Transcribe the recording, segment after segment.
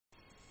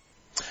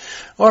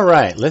All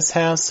right, let's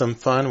have some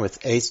fun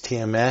with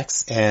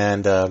HTMX,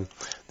 and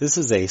this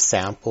is a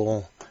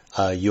sample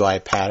UI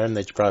pattern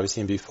that you've probably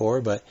seen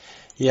before, but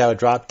you have a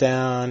drop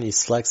down, you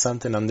select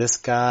something on this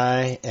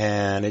guy,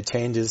 and it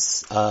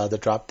changes the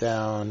drop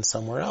down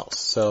somewhere else.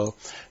 So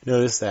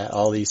notice that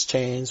all these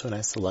changed when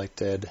I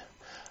selected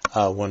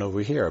one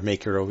over here, or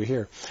maker over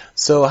here.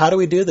 So how do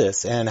we do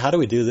this? And how do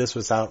we do this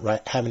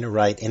without having to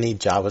write any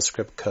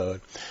JavaScript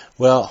code?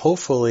 Well,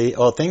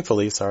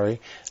 thankfully,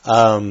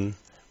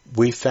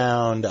 we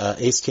found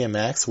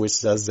HTMX, which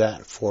does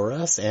that for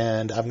us,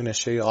 and I'm going to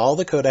show you all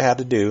the code I had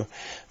to do,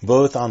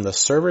 both on the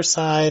server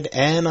side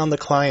and on the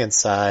client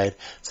side,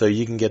 so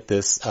you can get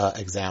this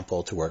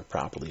example to work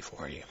properly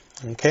for you.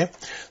 Okay,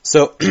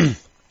 so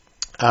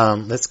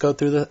let's go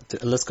look at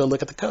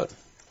the code.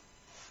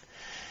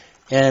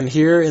 And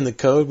here in the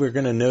code, we're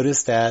going to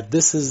notice that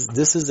this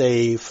is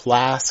a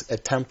Flask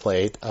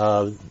template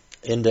of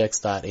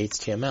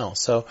index.html.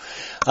 So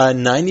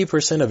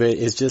 90% of it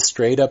is just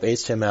straight up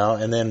HTML,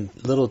 and then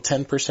little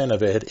 10%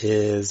 of it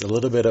is a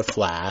little bit of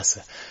Flask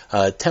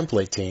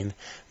templating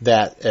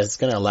that is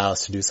going to allow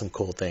us to do some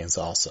cool things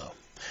also.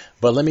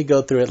 But let me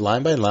go through it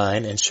line by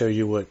line and show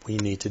you what we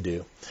need to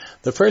do.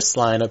 The first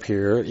line up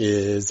here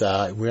is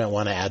we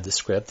want to add the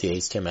script, the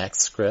HTMX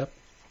script.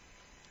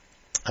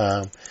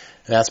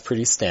 That's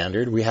pretty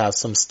standard. We have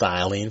some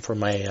styling for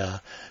my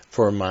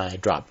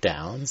drop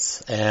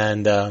downs,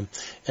 and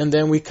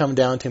then we come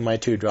down to my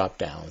two drop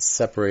downs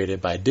separated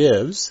by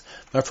divs.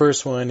 My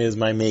first one is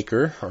my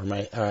maker, or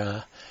my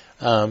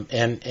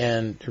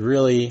and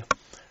really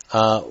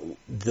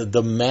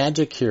the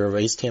magic here of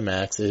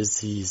HTMX is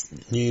these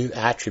new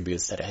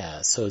attributes that it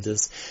has. So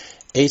this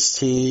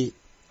hx-get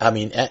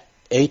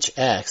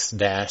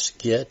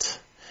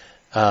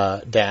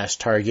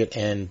 -target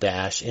and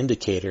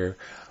 -indicator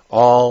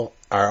all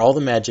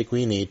the magic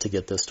we need to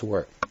get this to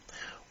work.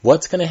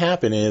 What's going to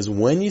happen is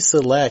when you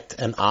select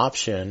an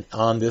option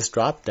on this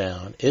drop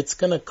down, it's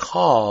going to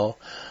call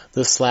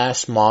the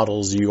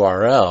 /models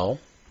URL,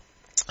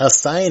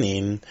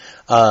 assigning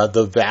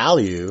the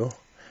value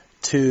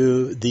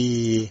to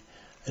the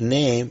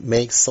name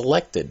make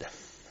selected.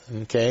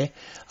 Okay,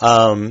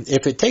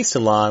 if it takes too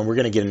long, we're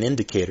going to get an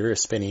indicator, a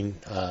spinning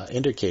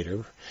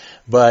indicator.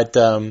 But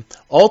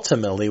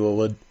ultimately,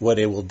 what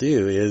it will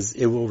do is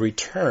it will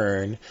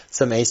return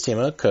some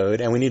HTML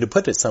code, and we need to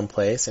put it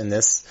someplace. And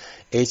this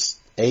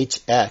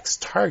hx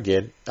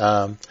target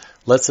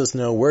lets us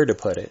know where to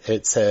put it.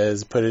 It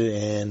says put it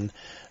in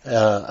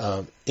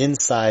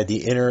inside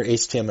the inner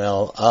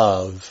HTML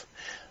of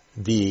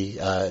the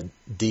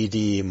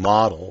DD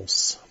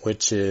models,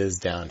 which is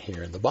down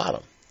here in the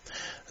bottom.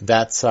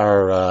 That's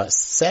our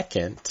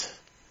second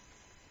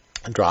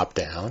drop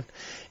down.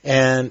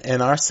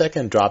 And our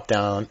second drop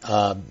down,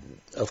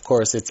 of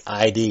course, its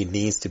ID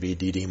needs to be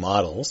DD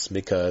models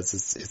because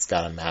it's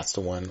got to match the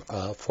one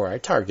for our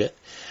target.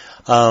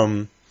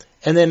 And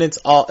then it's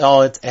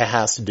all it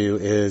has to do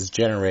is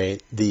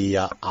generate the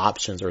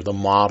options or the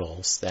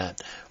models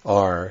that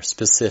are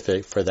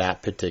specific for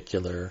that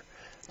particular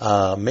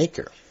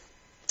maker.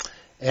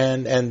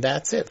 And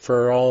that's it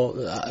for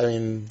all. I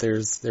mean,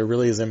 there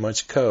really isn't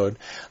much code.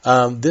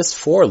 This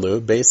for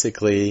loop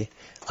basically,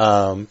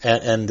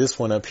 and this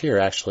one up here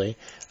actually,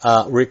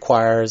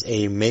 requires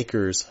a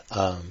makers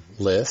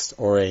list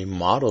or a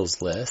models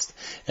list,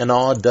 and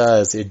all it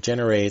does, it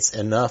generates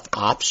enough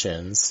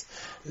options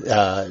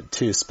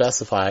to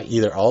specify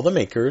either all the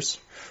makers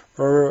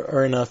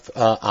or enough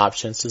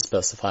options to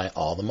specify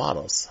all the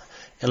models.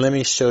 And let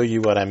me show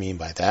you what I mean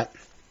by that.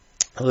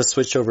 Let's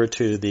switch over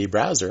to the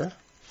browser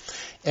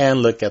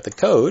and look at the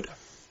code,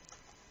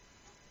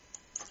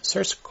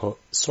 source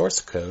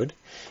code,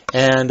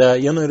 and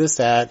you'll notice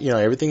that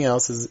everything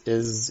else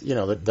is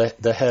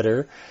the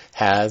header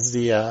has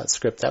the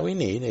script that we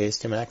need, the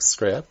HTMX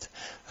script,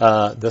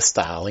 the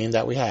styling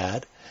that we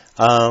had,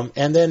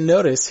 and then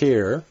notice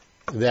here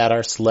that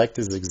our select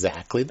is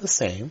exactly the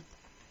same,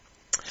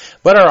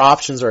 but our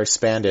options are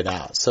expanded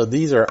out. So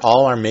these are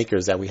all our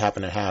makers that we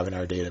happen to have in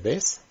our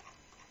database,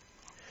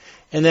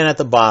 and then at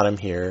the bottom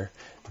here,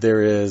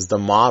 there is the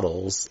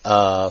models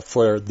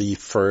for the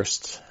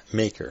first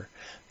maker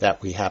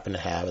that we happen to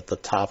have at the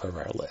top of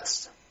our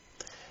list.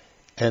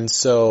 And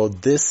so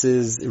this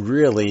is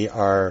really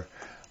our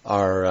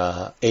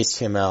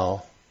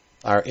HTML,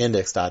 our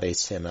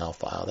index.html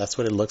file. That's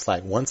what it looks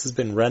like. Once it's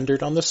been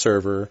rendered on the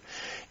server,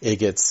 it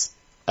gets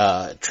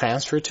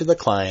transferred to the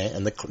client,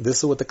 and this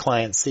is what the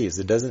client sees.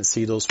 It doesn't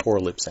see those for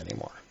loops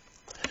anymore.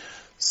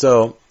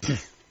 So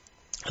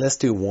let's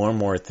do one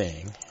more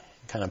thing.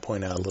 Kind of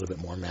point out a little bit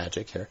more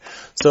magic here.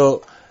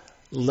 So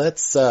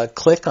let's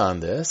click on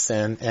this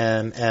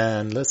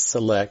and let's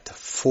select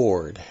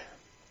forward.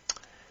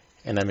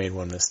 And I made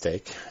one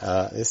mistake.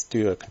 Let's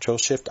do a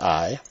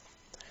Control-Shift-I.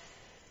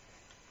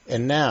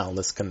 And now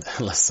let's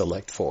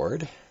select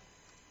forward.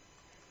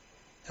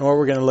 And what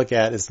we're going to look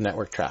at is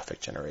network traffic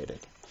generated.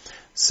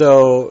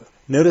 So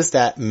notice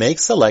that make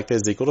select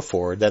is equal to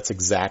forward. That's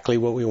exactly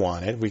what we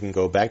wanted. We can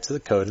go back to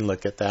the code and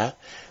look at that.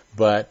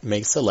 but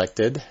make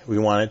selected. We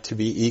want it to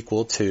be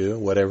equal to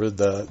whatever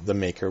the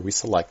maker we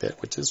selected,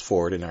 which is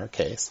Ford in our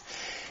case.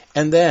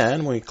 And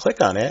then when we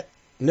click on it,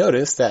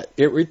 notice that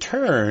it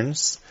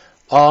returns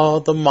all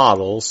the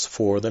models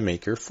for the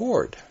maker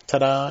Ford.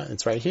 Ta-da!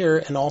 It's right here.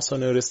 And also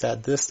notice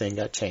that this thing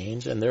got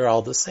changed and they're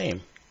all the same.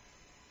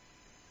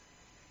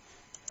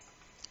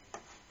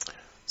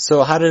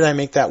 So how did I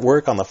make that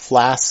work on the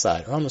Flask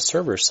side or on the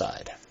server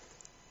side?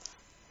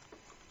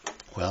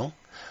 Well,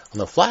 on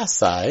the Flask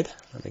side,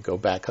 let me go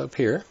back up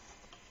here.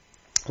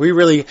 We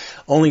really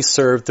only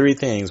serve three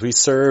things. We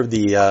serve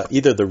the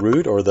either the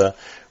root or the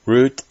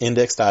root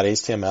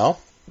index.html.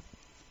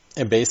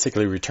 It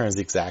basically returns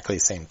exactly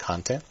the same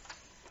content.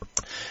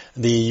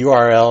 The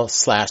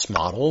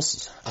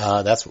URL/models,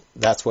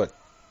 that's what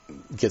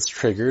gets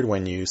triggered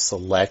when you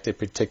select a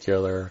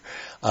particular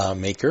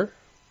maker.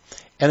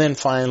 And then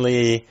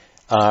finally,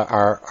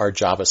 our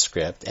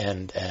JavaScript,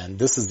 and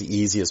this is the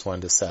easiest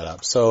one to set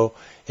up. So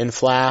in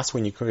Flask,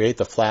 when you create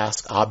the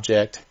Flask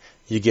object,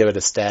 you give it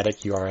a static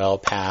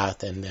URL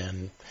path, and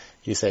then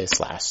you say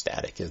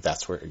 /static, if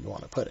that's where you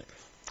want to put it.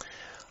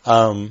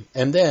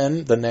 And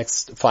then the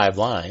next 5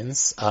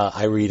 lines,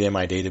 I read in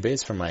my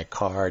database from my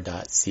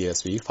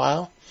car.csv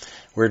file.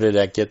 Where did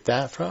I get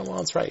that from? Well,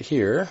 it's right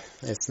here.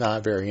 It's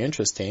not very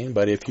interesting,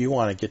 but if you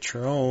want to get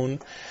your own,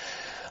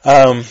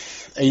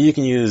 you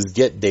can use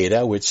get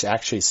data, which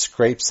actually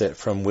scrapes it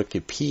from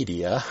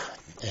Wikipedia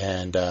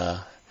and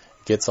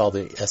gets all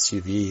the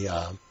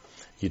SUV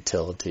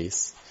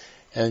utilities.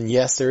 And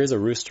yes, there is a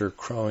rooster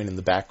crowing in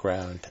the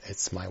background.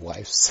 It's my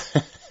wife's.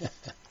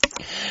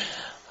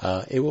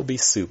 It will be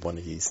soup one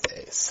of these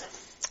days.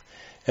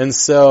 And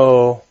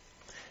so,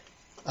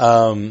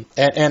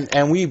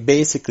 and we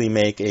basically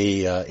make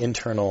a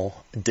internal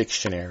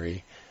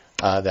dictionary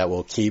that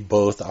will keep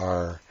both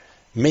our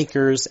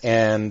makers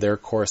and their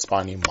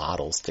corresponding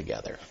models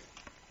together.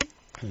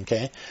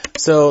 Okay,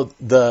 so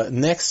the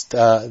next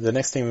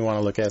thing we want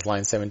to look at is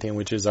line 17,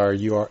 which is our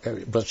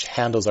which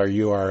handles our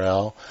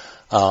URL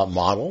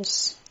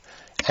models,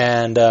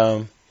 and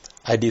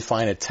I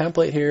define a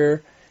template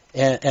here.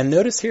 And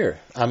notice here,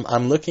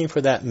 I'm looking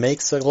for that make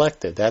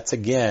selected. That's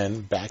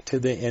again back to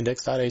the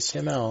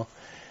index.html.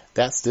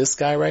 That's this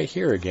guy right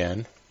here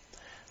again.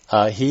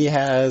 He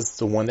has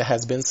the one that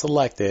has been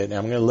selected. And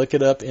I'm going to look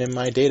it up in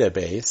my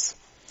database,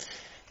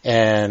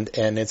 and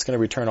it's going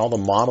to return all the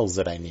models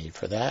that I need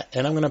for that.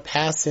 And I'm going to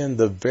pass in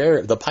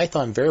the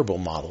Python variable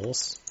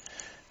models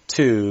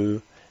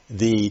to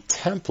the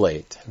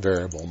template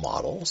variable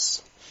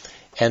models,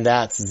 and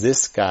that's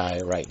this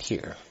guy right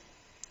here.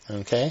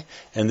 Okay,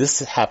 and this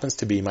happens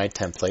to be my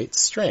template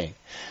string.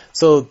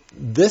 So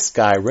this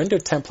guy, render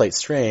template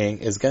string,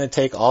 is going to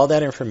take all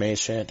that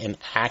information and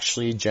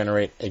actually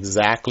generate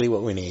exactly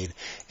what we need,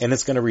 and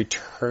it's going to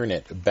return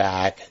it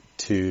back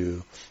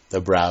to the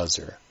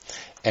browser.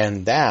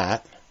 And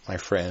that, my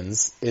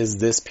friends, is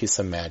this piece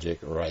of magic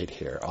right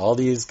here. All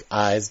these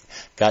guys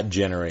got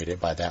generated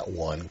by that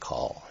one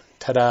call.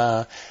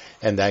 Ta-da!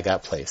 And that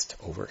got placed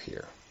over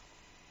here.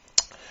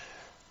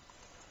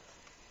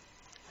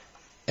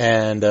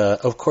 And,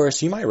 of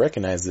course, you might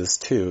recognize this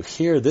too.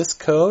 Here, this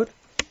code,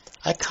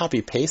 I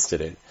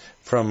copy-pasted it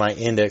from my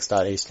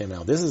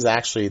index.html. This is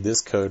actually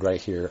this code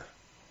right here.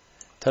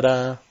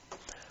 Ta-da!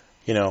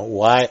 You know,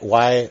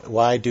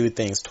 why do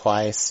things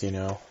twice, you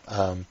know?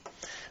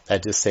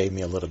 That just saved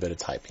me a little bit of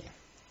typing.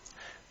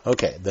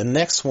 Okay, the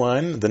next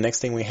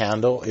thing we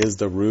handle is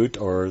the root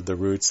or the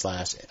root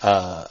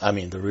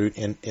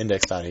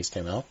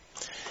index.html.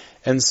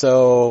 And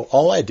so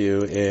all I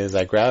do is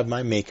I grab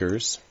my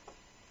makers,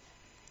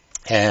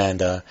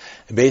 and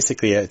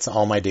basically it's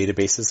all my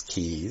database's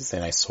keys,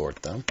 and I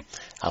sort them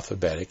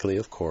alphabetically,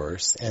 of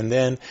course. And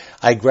then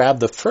I grab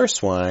the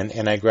first one,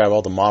 and I grab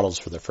all the models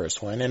for the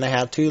first one, and I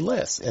have 2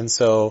 lists. And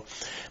so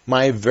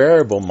my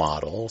variable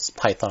models,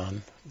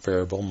 Python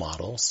variable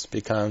models,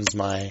 becomes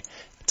my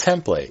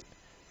template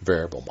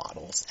variable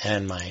models,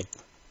 and my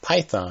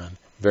Python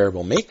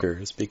variable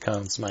makers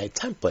becomes my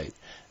template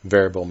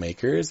variable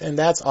makers, and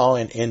that's all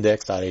in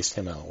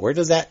index.html. Where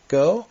does that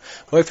go?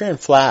 Well, if you're in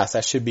Flask,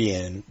 that should be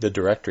in the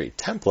directory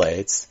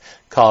templates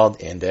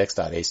called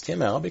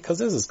index.html, because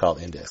this is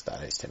called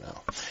index.html.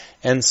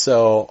 And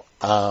so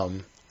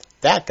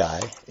that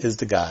guy is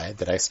the guy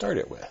that I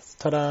started with.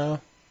 Ta-da!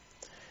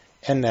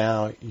 And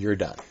now you're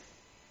done.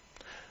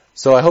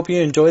 So I hope you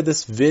enjoyed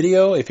this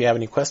video. If you have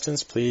any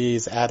questions,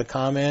 please add a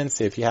comment.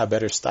 If you have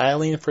better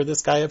styling for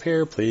this guy up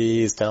here,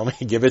 please tell me,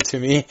 give it to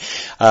me.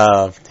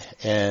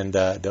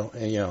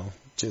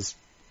 Just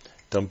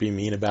don't be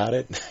mean about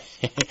it.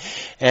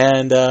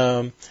 And,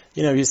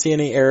 if you see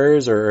any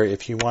errors, or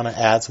if you want to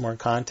add some more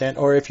content,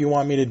 or if you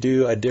want me to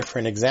do a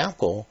different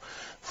example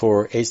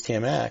for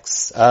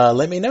HTMX,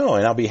 let me know,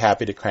 and I'll be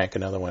happy to crank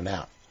another one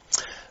out.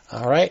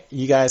 All right,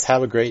 you guys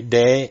have a great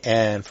day,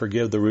 and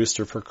forgive the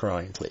rooster for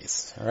crowing,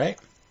 please. All right,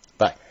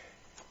 bye.